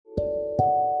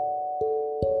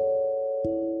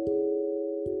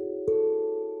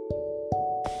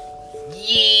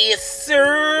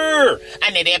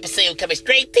impeachment episode coming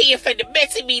straight to you from the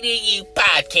Messy Media You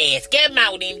podcast. Good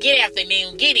morning, good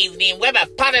afternoon, good evening,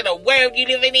 whatever part of the world you're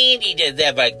living in, you just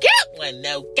ever get one,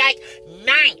 okay?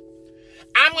 Now,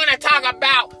 I'm going to talk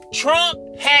about Trump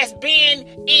has been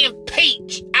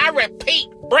impeached. I repeat,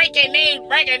 breaking news,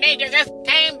 just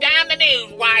came down the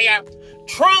news wire.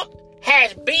 Trump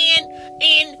has been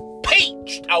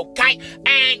impeached, okay?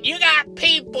 And you got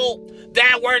people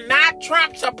that were not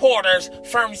Trump supporters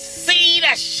from sea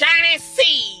to shining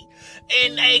sea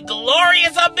in a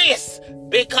glorious abyss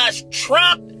because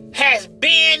Trump has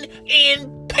been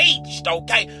impeached,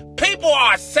 okay? People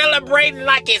are celebrating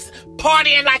like it's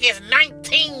partying like it's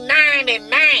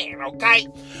 1999, okay?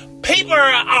 People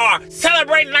are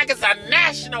celebrating like it's a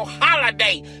national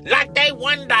holiday, like they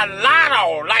won the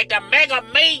lotto, like the Mega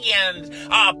Millions,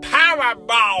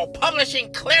 Powerball,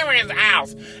 Publishing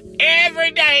Clearinghouse.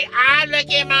 Every day I look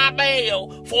at my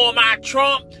bill for my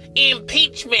Trump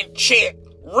impeachment check,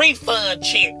 refund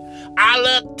check. I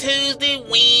look Tuesday,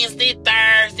 Wednesday,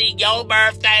 Thursday, your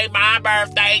birthday, my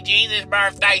birthday, Jesus'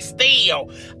 birthday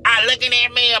still. I look in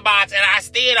that mailbox and I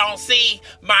still don't see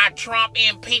my Trump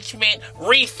impeachment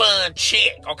refund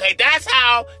check. Okay, that's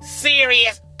how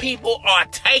serious people are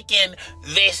taking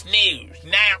this news.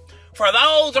 Now, for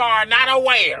those who are not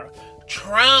aware,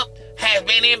 Trump has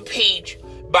been impeached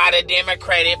by the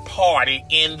Democratic Party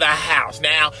in the House.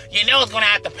 Now, you know it's going to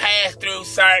have to pass through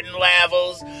certain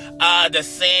levels. The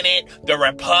Senate, the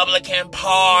Republican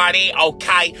Party,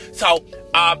 okay? So,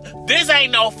 this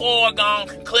ain't no foregone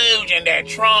conclusion that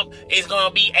Trump is going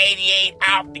to be 88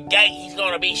 out the gate. He's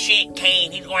going to be shit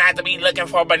king. He's going to have to be looking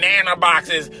for banana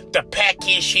boxes to pack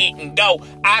his shit and go.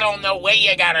 I don't know where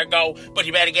you got to go, but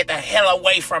you better get the hell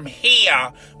away from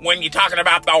here when you're talking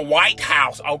about the White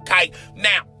House, okay?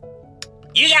 Now,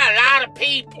 you got a lot of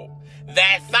people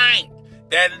that think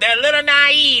that they're a little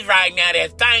naive right now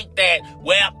that think that,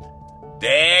 well,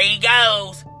 there he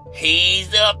goes.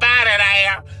 He's up out of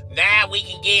there. Now we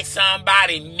can get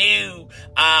somebody new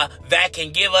that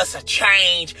can give us a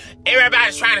change.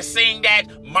 Everybody's trying to sing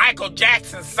that Michael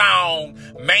Jackson song,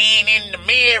 Man in the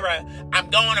Mirror. I'm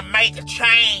going to make a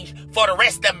change for the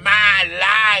rest of my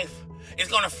life. It's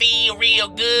going to feel real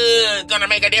good. Going to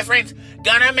make a difference.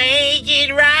 Gonna make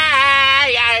it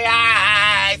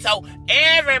right. So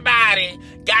everybody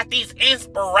got these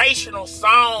inspirational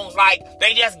songs like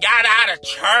they just got out of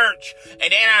church and they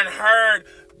done heard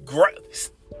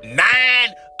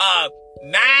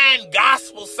nine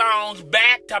gospel songs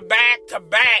back to back to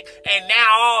back, and now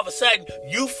all of a sudden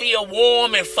you feel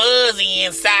warm and fuzzy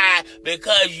inside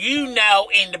because you know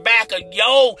in the back of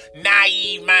your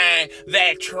naive mind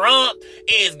that Trump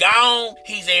is gone,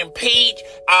 he's impeached,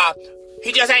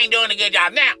 he just ain't doing a good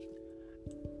job. Now,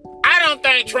 I don't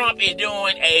think Trump is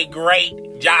doing a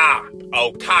great job,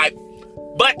 okay?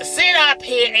 But to sit up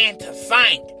here and to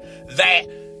think that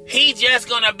he's just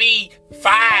gonna be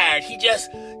fired, he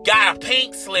just got a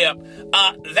pink slip,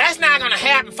 that's not gonna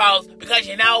happen, folks, because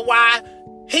you know why?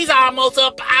 He's almost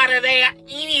up out of there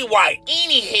anyway.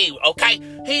 Anywho, okay?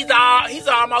 He's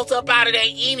almost up out of there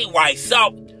anyway.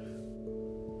 So,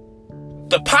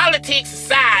 the politics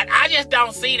aside, I just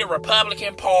don't see the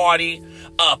Republican Party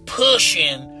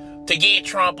pushing to get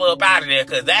Trump up out of there,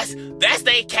 because that's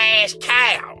their cash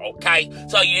cow, okay?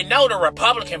 So you know the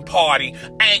Republican Party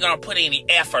ain't gonna put any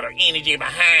effort or energy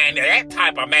behind that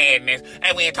type of madness.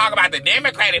 And when you talk about the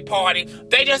Democratic Party,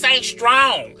 they just ain't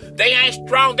strong. They ain't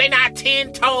strong. They not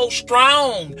 10 toes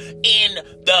strong in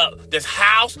this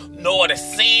House nor the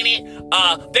Senate.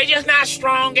 They just not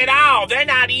strong at all. They're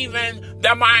not even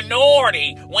the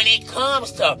minority when it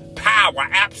comes to power,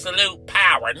 absolute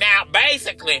power. Now,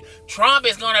 basically, Trump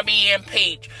is going to be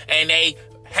impeached, and they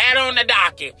had on the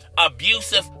docket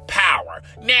abusive power.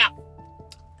 Now,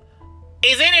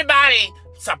 is anybody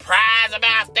surprised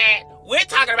about that? We're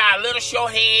talking about a little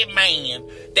short-haired man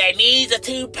that needs a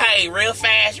toupee real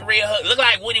fast and real hood. Look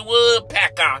like Woody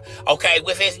Woodpecker, okay,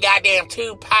 with his goddamn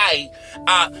toupee.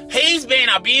 He's been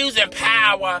abusing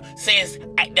power since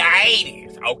the 80s.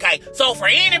 Okay, so for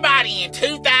anybody in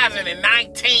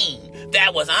 2019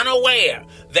 that was unaware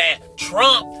that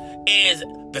Trump is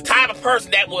the type of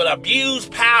person that will abuse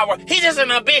power, he's just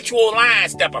an habitual line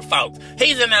stepper, folks.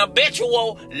 He's an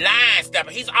habitual line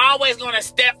stepper. He's always going to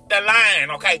step the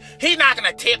line, okay? He's not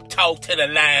going to tiptoe to the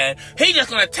line. He's just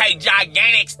going to take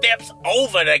gigantic steps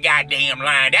over the goddamn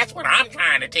line. That's what I'm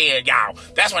trying to tell y'all.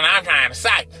 That's what I'm trying to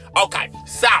say. Okay,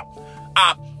 so,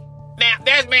 now,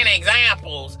 there's been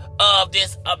examples of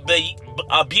this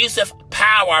abusive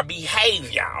power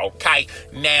behavior, okay?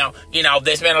 Now,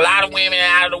 there's been a lot of women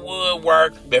out of the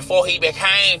woodwork before he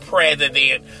became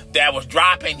president that was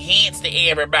dropping hints to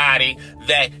everybody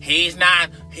that he's not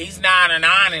an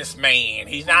honest man.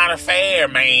 He's not a fair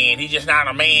man. He's just not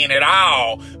a man at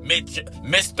all.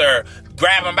 Mr.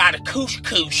 Grab him by the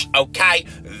koosh, okay?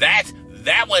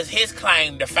 That was his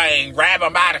claim to fame, grab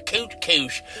him by the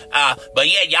koosh. But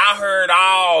yeah, y'all heard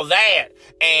all that,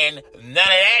 and none of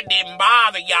that didn't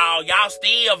bother y'all. Y'all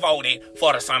still voted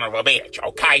for the son of a bitch,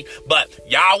 okay? But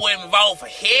y'all wouldn't vote for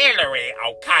Hillary,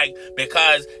 okay?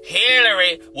 Because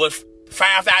Hillary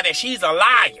found out that she's a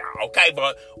liar, okay?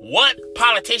 But what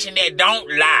politician that don't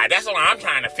lie? That's what I'm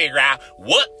trying to figure out.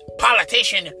 What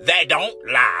politician that don't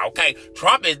lie, okay?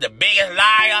 Trump is the biggest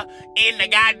liar in the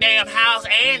goddamn House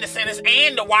and the Senate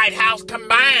and the White House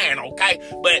combined, okay?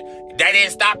 But that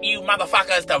didn't stop you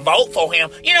motherfuckers to vote for him.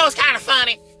 It's kind of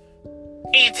funny.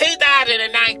 In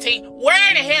 2019,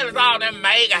 where the hell is all them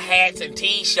MAGA hats and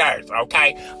t-shirts,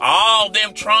 okay? All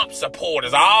them Trump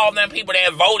supporters, all them people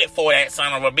that voted for that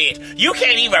son of a bitch. You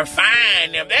can't even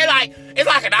find them. It's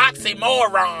like an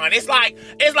oxymoron. It's like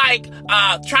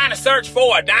trying to search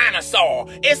for a dinosaur.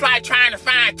 It's like trying to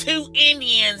find two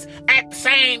Indians at the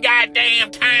same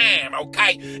goddamn time,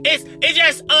 okay? It's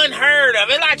just unheard of.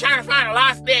 It's like trying to find a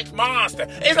Lost Ness monster.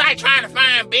 It's like trying to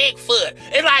find Bigfoot.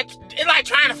 It's like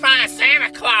trying to find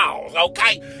Santa Claus,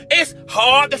 okay? It's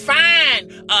hard to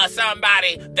find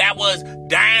somebody that was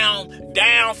down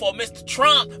for Mr.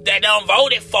 Trump, that done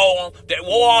voted for him, that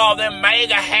wore all them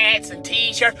MAGA hats and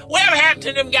t-shirts. Whatever happened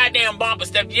to them goddamn bumper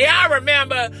stickers? Y'all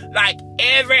remember, like,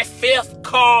 every fifth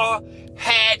car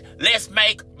had "Let's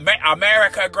Make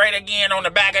America Great Again" on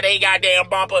the back of their goddamn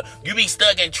bumper? You be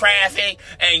stuck in traffic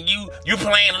and you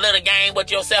playing a little game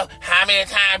with yourself. How many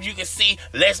times you can see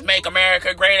 "Let's Make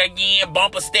America Great Again"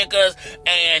 bumper stickers,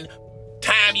 and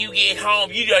time you get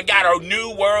home, you done got a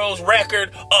new world's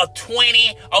record of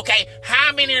 20, okay?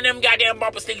 How many of them goddamn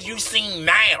bumper stickers you seen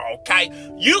now, okay?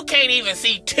 You can't even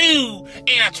see two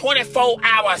in a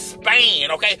 24-hour span,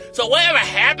 okay? So whatever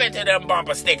happened to them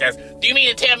bumper stickers? Do you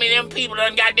mean to tell me them people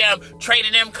done goddamn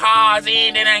traded them cars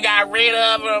in, they done got rid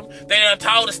of them, they done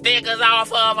tore the stickers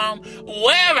off of them?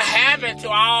 Whatever happened to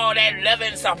all that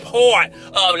loving support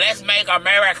of "Let's Make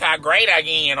America Great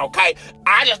Again," okay?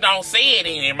 I just don't see it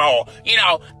anymore.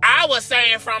 I was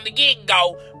saying from the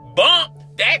get-go, bump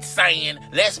that saying,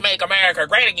 "Let's make America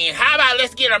great again." How about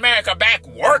let's get America back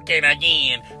working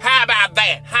again? How about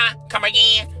that? Huh? Come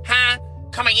again? Huh?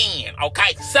 Come again?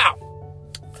 Okay, so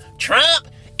Trump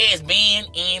is being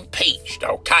impeached,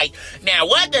 okay? Now,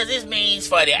 what does this mean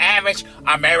for the average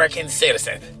American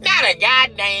citizen? Not a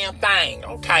goddamn thing,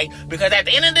 okay? Because at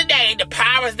the end of the day, the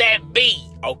powers that be,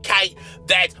 okay,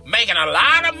 that's making a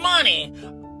lot of money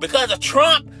because of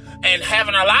Trump and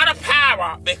having a lot of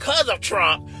power because of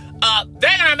Trump,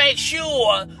 they're gonna make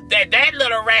sure that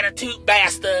little ratatouille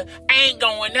bastard ain't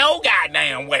going no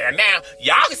goddamn where. Now,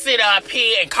 y'all can sit up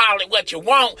here and call it what you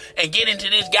want and get into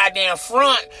this goddamn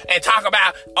front and talk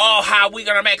about, how we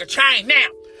gonna make a change. Now,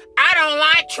 I don't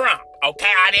like Trump,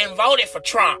 okay? I didn't vote for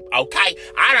Trump, okay?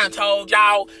 I done told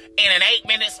y'all in an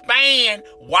 8-minute span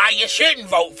why you shouldn't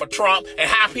vote for Trump and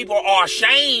how people are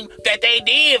ashamed that they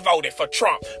did vote for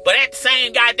Trump. But at the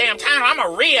same goddamn time, I'm a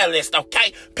realist,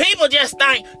 okay? People just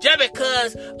think just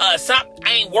because something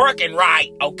ain't working right,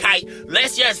 okay,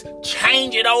 let's just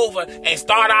change it over and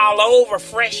start all over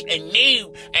fresh and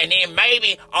new, and then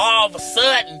maybe all of a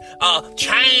sudden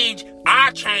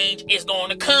our change is going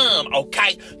to come,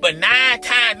 okay? But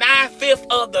 9/5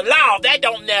 of the law, that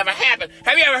don't never happen.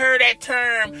 Have you ever heard that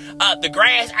term, the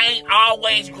grass ain't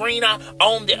always greener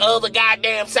on the other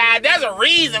goddamn side? There's a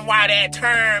reason why that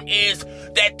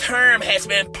term has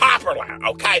been popular,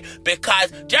 okay?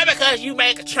 Because just because you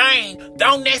make a change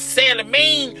don't necessarily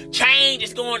mean change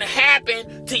is going to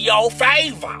happen to your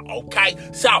favor, okay?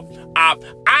 So, I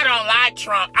don't like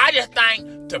Trump. I just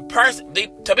think,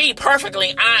 to be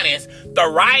perfectly honest, the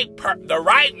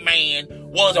right man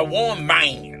was a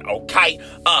woman, okay?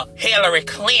 Hillary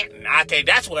Clinton, okay?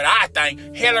 That's what I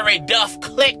think. Hillary Duff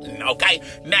Clinton, okay?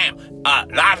 Now, a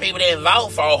lot of people didn't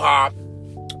vote for her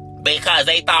because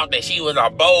they thought that she was a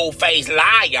bold-faced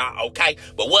liar, okay?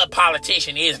 But what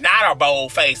politician is not a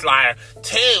bold-faced liar?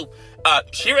 Two,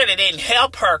 she really didn't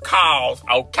help her cause,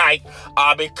 okay?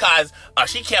 Because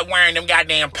she kept wearing them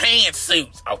goddamn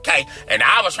pantsuits, okay? And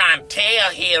I was trying to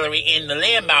tell Hillary in the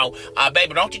limo,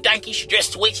 baby, don't you think you should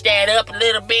just switch that up a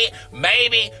little bit?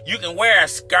 Maybe you can wear a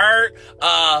skirt with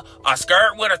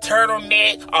a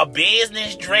turtleneck, a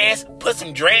business dress, put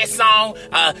some dress on.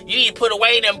 You need to put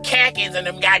away them khakis and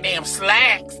them goddamn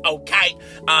slacks, okay?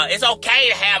 It's okay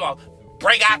to have a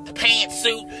break out the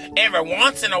pantsuit every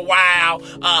once in a while,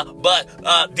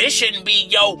 but this shouldn't be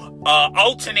your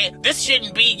alternate. This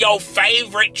shouldn't be your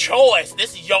favorite choice.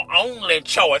 This is your only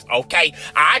choice, okay?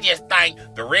 I just think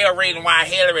the real reason why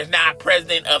Hillary is not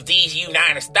president of these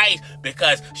United States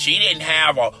because she didn't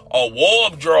have a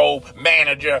wardrobe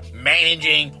manager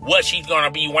managing what she's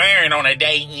gonna be wearing on a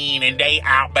day in and day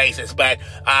out basis. But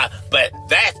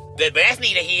that's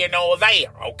neither here nor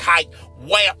there, okay?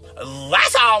 Well,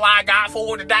 that's all I got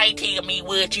for today. Tell me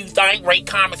what you think. Rate,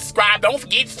 comment, subscribe. Don't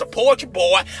forget to support your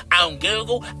boy on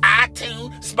Google,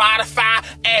 iTunes, Spotify,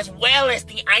 as well as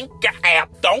the Anchor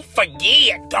app. Don't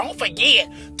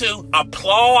forget to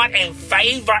applaud and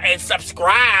favor and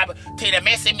subscribe to the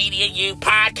Messy Media U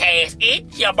podcast.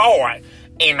 It's your boy,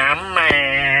 and I'm